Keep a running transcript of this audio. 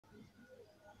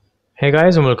Hey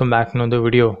guys, and welcome back to another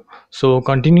video. So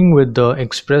continuing with the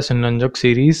Express and Nunjucks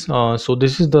series, so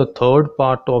this is the third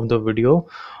part of the video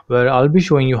where I'll be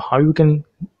showing you how you can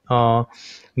uh,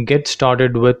 get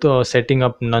started with setting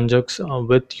up Nunjucks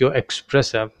with your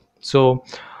Express app. So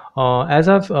as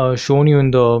I've shown you in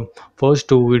the first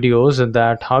two videos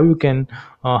that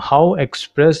how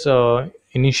Express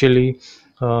initially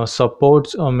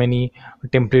supports many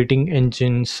templating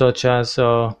engines such as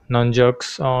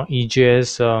Nunjucks,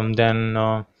 EJS,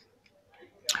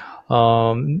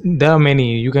 there are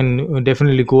many. You can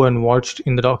definitely go and watch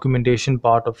in the documentation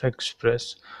part of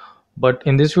Express. But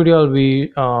in this video, I'll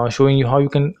be showing you how you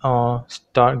can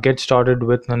get started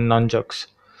with Nunjucks.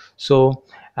 So,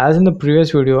 as in the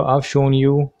previous video, I've shown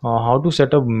you how to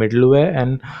set up middleware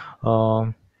and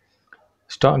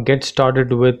get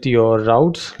started with your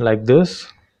routes like this,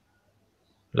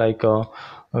 like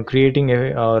creating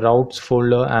a routes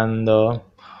folder and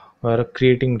we're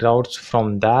creating routes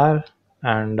from there,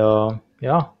 and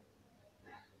yeah,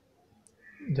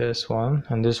 this one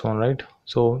and this one, right?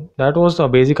 So that was the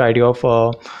basic idea of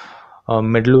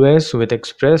middlewares with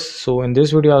Express. So in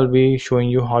this video I'll be showing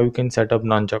you how you can set up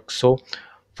Nunjucks. So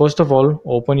first of all,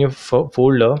 open your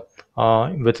folder.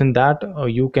 Within that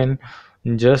you can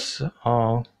just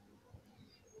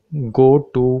go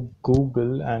to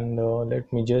Google and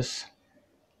let me just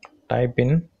type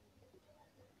in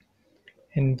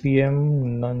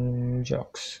npm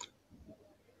Nunjucks.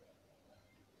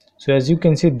 So as you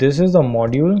can see, this is the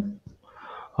module,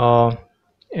 uh,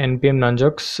 npm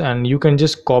Nunjucks, and you can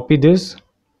just copy this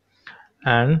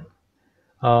and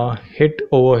hit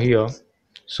over here.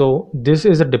 So this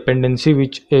is a dependency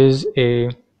which is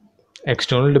a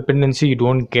external dependency. You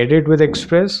don't get it with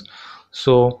Express.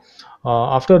 So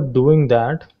after doing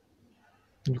that,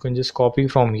 you can just copy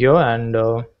from here and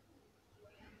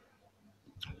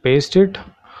paste it.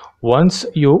 Once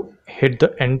you hit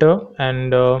the enter,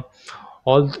 and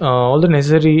all the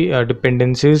necessary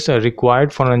dependencies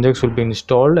required for Nunjucks will be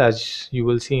installed, as you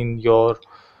will see in your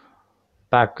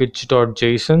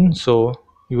package.json. So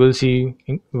you will see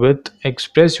with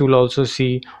Express you will also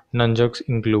see Nunjucks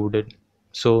included.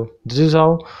 So this is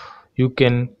how you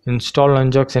can install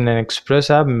Nunjucks in an Express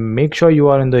app. Make sure you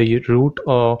are in the root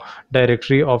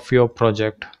directory of your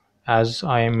project, as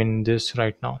I am in this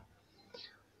right now.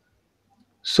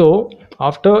 So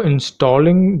after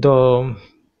installing the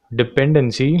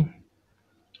dependency,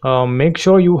 make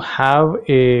sure you have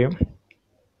a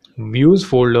views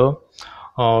folder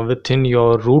within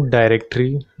your root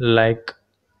directory, like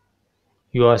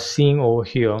you are seeing over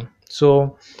here.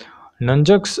 So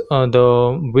Nunjucks,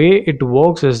 the way it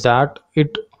works is that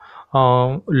it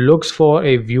looks for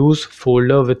a views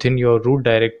folder within your root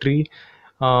directory.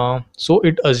 So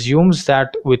it assumes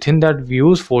that within that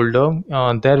views folder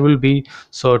there will be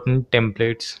certain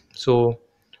templates. So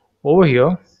over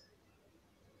here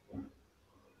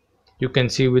you can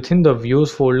see within the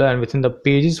views folder and within the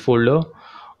pages folder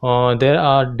there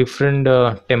are different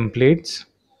templates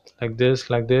like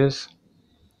this,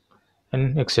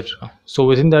 and etc. So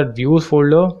within that views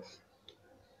folder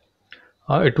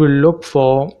it will look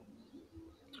for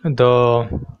the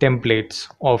templates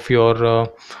of your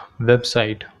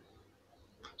website.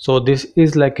 So this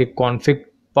is like a config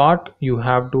part. You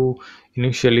have to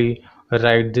initially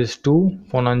write this too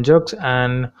for Nunjucks,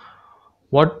 and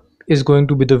what is going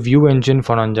to be the view engine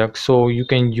for Nunjucks. So you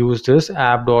can use this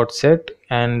app.set,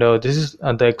 and this is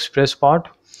the Express part.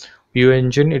 View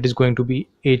engine, it is going to be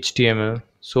HTML.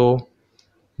 So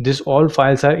this all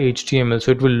files are HTML,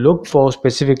 so it will look for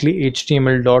specifically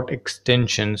HTML dot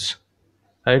extensions,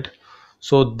 right?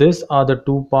 So these are the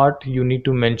two part you need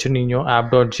to mention in your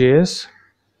app.js,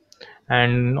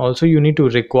 and also you need to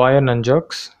require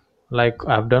Nunjucks like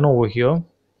I've done over here,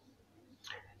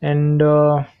 and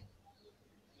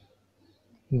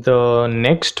the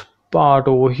next part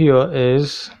over here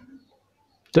is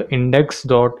the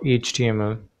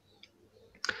index.html.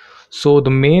 So the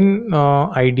main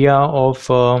idea of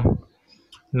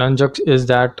Nunjucks is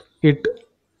that it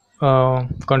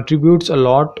contributes a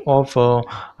lot of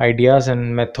ideas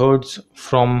and methods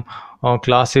from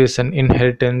classes and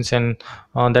inheritance and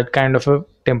that kind of a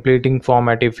templating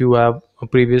format. If you have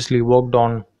previously worked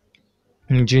on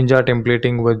Jinja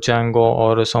templating with Django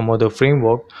or some other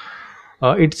framework,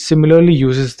 it similarly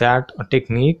uses that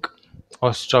technique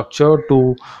or structure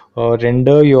to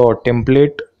render your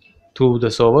template to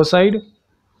the server side.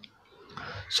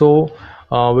 So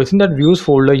within that views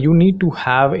folder you need to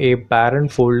have a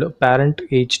parent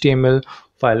HTML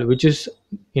file, which is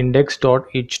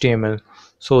index.html.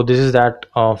 So this is that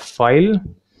file,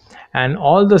 and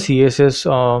all the css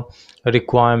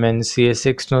requirements,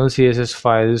 external css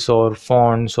files or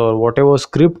fonts or whatever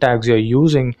script tags you're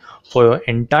using for your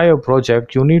entire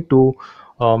project, you need to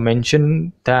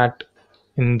mention that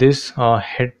in this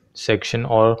head section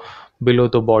or below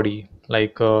the body,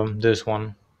 like this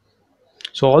one.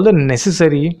 So all the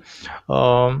necessary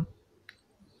um,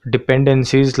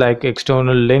 dependencies like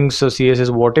external links or css,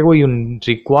 whatever you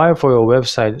require for your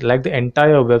website, like the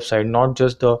entire website, not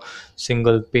just the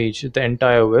single page, the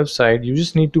entire website, you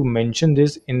just need to mention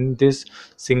this in this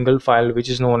single file, which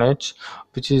is known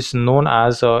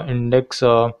as index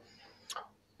dot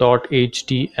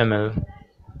html.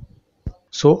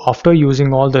 So after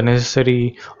using all the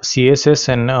necessary css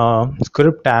and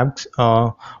script tags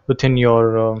within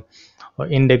your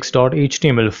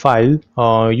index.html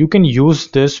file, you can use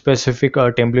this specific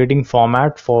templating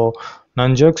format for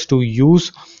Nunjucks to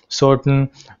use certain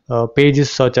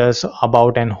pages such as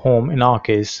about and home in our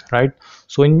case, right?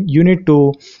 So you need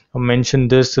to mention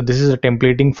this. So this is a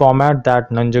templating format that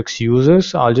Nunjucks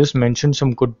uses. I'll just mention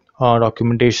some good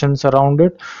documentations around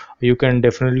it. You can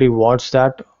definitely watch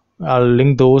that. I'll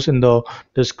link those in the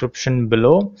description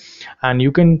below. And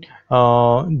you can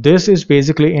this is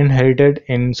basically inherited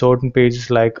in certain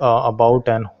pages like about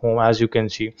and home, as you can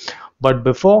see. But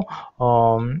before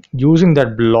using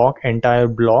that block, entire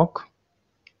block,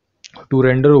 to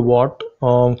render what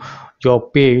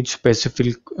your page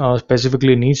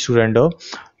specifically needs to render,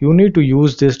 you need to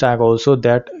use this tag also,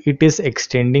 that it is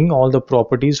extending all the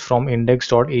properties from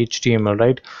index.html,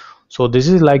 right? So this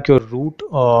is like your root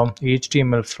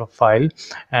html file,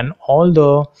 and all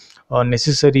the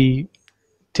necessary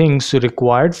things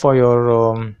required for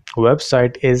your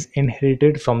website is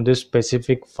inherited from this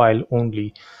specific file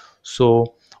only.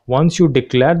 So once you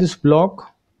declare this block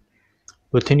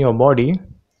within your body,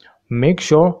 make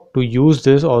sure to use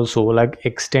this also, like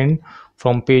extend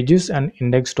from pages and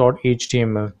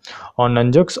index.html. Or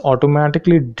Nunjucks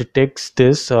automatically detects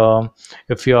this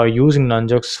if you are using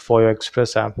Nunjucks for your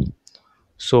Express app.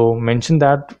 So mention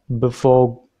that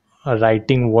before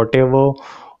writing whatever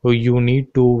you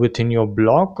need to within your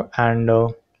block, and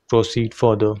proceed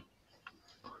further.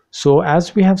 So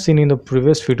as we have seen in the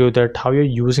previous video that how you're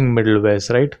using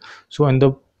middlewares, right? So in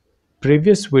the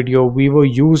previous video we were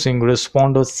using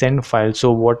respond or send file.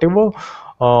 So whatever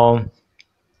um,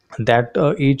 that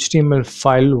html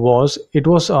file was, it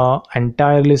was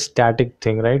entirely static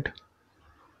thing, right?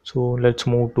 So let's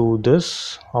move to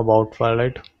this about file,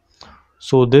 right?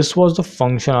 So this was the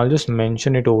function. I'll just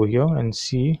mention it over here and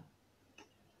see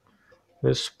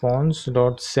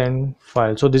response.send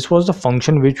file. So this was the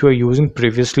function which we were using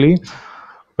previously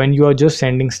when you are just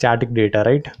sending static data,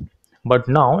 right? But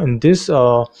now in this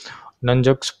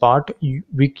Nunjucks part,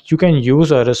 you can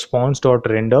use a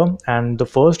response.render, and the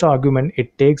first argument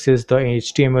it takes is the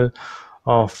html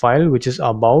file which is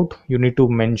about. You need to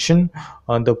mention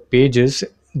the pages,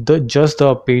 the just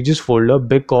the pages folder,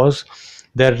 because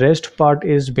the rest part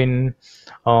is been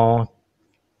uh,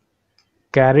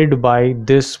 carried by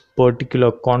this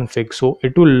particular config. So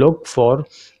it will look for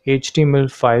html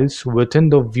files within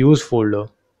the views folder.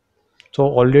 So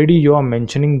already you are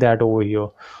mentioning that over here.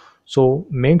 So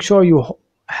make sure you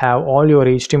have all your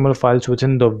html files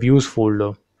within the views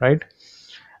folder, right?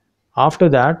 After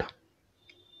that,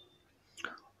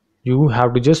 you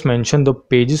have to just mention the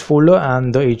pages folder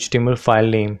and the html file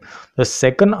name. The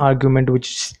second argument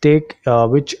which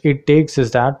it takes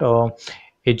is that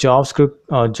a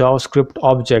javascript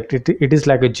object. It is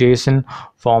like a json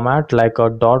format, like a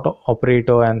dot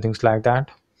operator and things like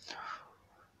that.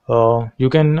 You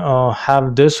can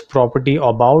have this property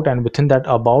about, and within that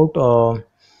about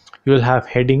you will have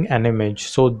heading and image.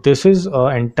 So this is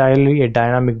entirely a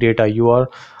dynamic data. You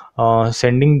are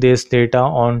sending this data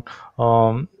on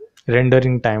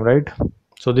rendering time, right?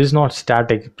 So this is not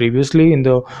static. Previously in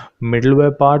the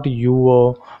middleware part, we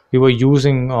were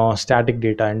using static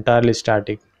data, entirely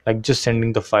static, like just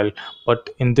sending the file. But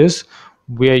in this,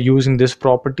 we are using this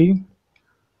property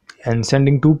and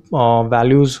sending two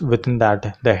values within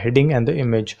that, the heading and the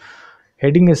image.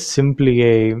 Heading is simply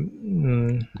a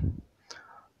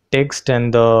text,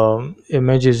 and the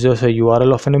image is just a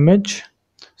url of an image.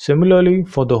 Similarly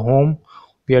for the home,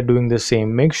 we are doing the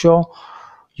same. Make sure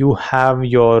you have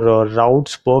your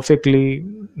routes perfectly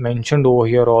mentioned over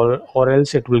here, or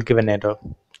else it will give an error.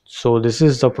 So this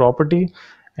is the property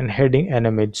and heading and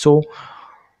image. So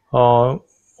uh,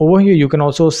 over here you can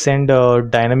also send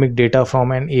dynamic data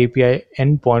from an API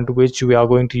endpoint, which we are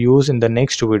going to use in the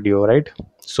next video, right?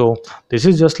 So this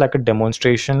is just like a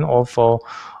demonstration of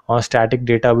static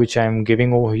data which I am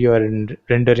giving over here and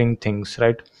rendering things,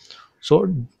 right?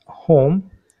 So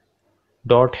home,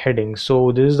 dot heading.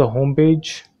 So this is the home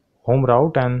page, home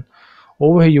route, and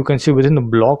over here you can see within the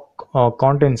block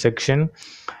content section,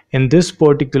 in this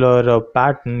particular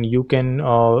pattern you can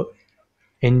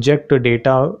inject the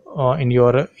data in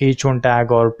your h1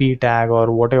 tag or p tag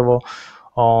or whatever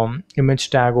image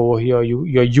tag over here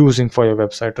you're using for your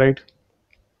website, right?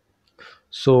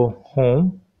 So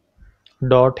home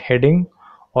dot heading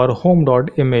or home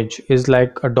dot image is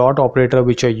like a dot operator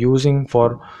which you're using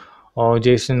for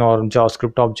JSON or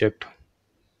JavaScript object.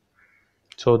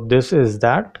 So this is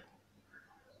that.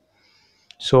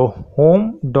 So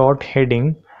home dot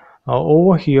heading,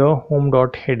 over here home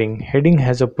dot heading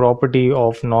has a property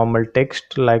of normal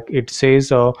text, like it says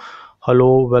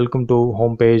hello welcome to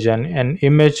home page, and an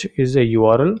image is a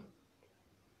URL.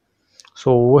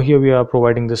 So over here we are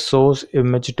providing the source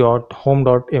image dot home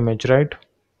dot image, right?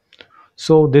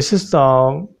 So this is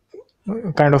the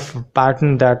kind of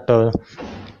pattern that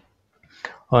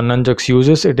Nunjucks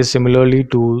uses. It is similarly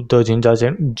to the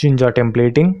Jinja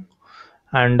templating,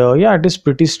 and yeah, it is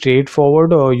pretty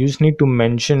straightforward. You just need to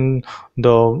mention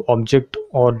the object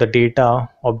or the data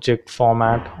object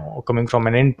format coming from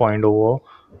an endpoint over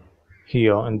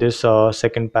here in this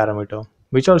second parameter,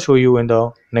 which I'll show you in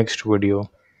the next video.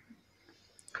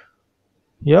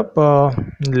 Yep,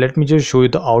 let me just show you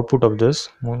the output of this.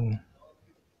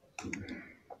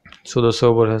 So the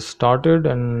server has started,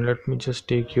 and let me just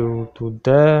take you to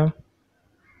there.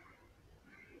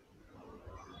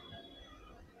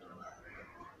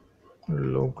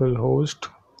 Localhost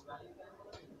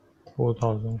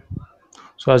 4000.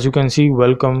 So as you can see,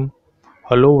 welcome,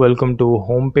 hello, welcome to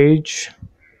home page.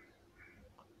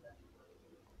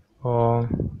 uh,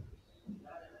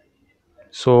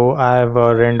 so I have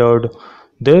rendered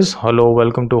this hello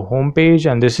welcome to home page,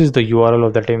 and this is the URL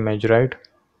of that image, right?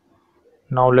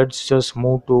 Now let's just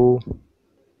move to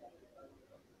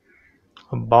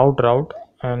about route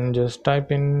and just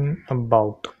type in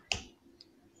about.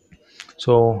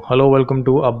 So hello welcome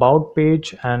to about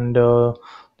page, and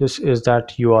this is that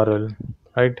URL,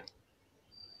 right?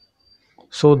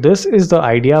 So this is the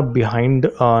idea behind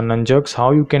Nunjucks,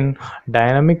 how you can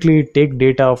dynamically take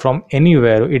data from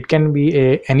anywhere. It can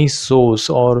be any source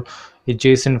or a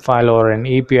JSON file or an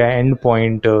API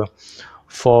endpoint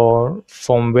for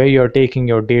from where you're taking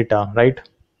your data, right?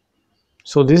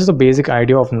 So this is the basic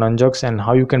idea of Nunjucks and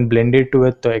how you can blend it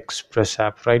with the Express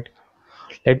app, right?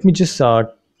 Let me just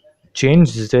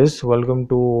change this. Welcome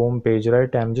to home page,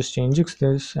 right? I'm just changing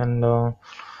this, and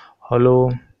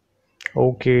hello,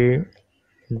 okay,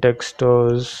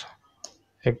 Dexter's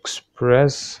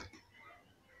Express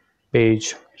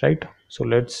page, right? So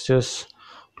let's just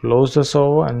close the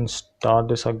server and start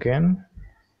this again,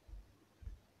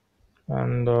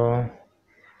 and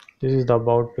this is the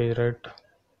about page, right?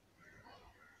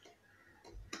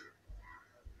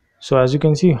 So as you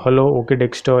can see, hello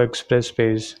okaydexter express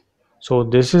page. So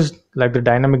this is like the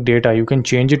dynamic data, you can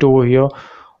change it over here,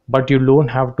 but you don't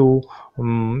have to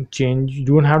you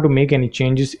don't have to make any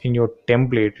changes in your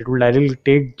template. It will directly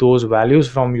take those values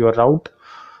from your route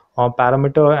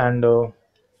parameter and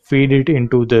feed it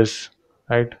into this,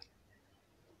 right?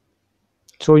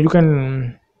 So you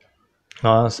can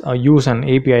use an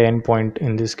API endpoint.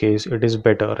 In this case it is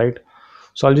better, right?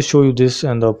 So I'll just show you this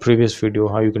in the previous video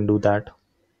how you can do that.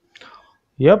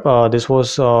 Yep, this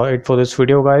was it for this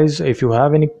video, guys. If you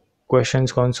have any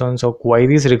questions, concerns, or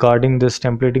queries regarding this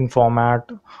templating format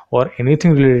or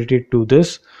anything related to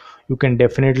this, you can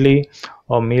definitely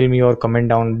mail me or comment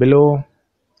down below.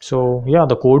 So yeah,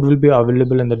 the code will be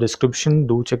available in the description.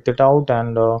 Do check that out,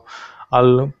 and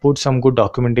I'll put some good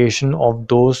documentation of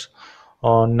those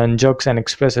Nunjucks and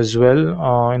Express as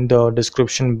well in the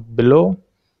description below.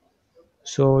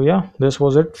 So yeah, this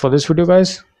was it for this video,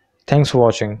 guys. Thanks for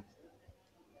watching.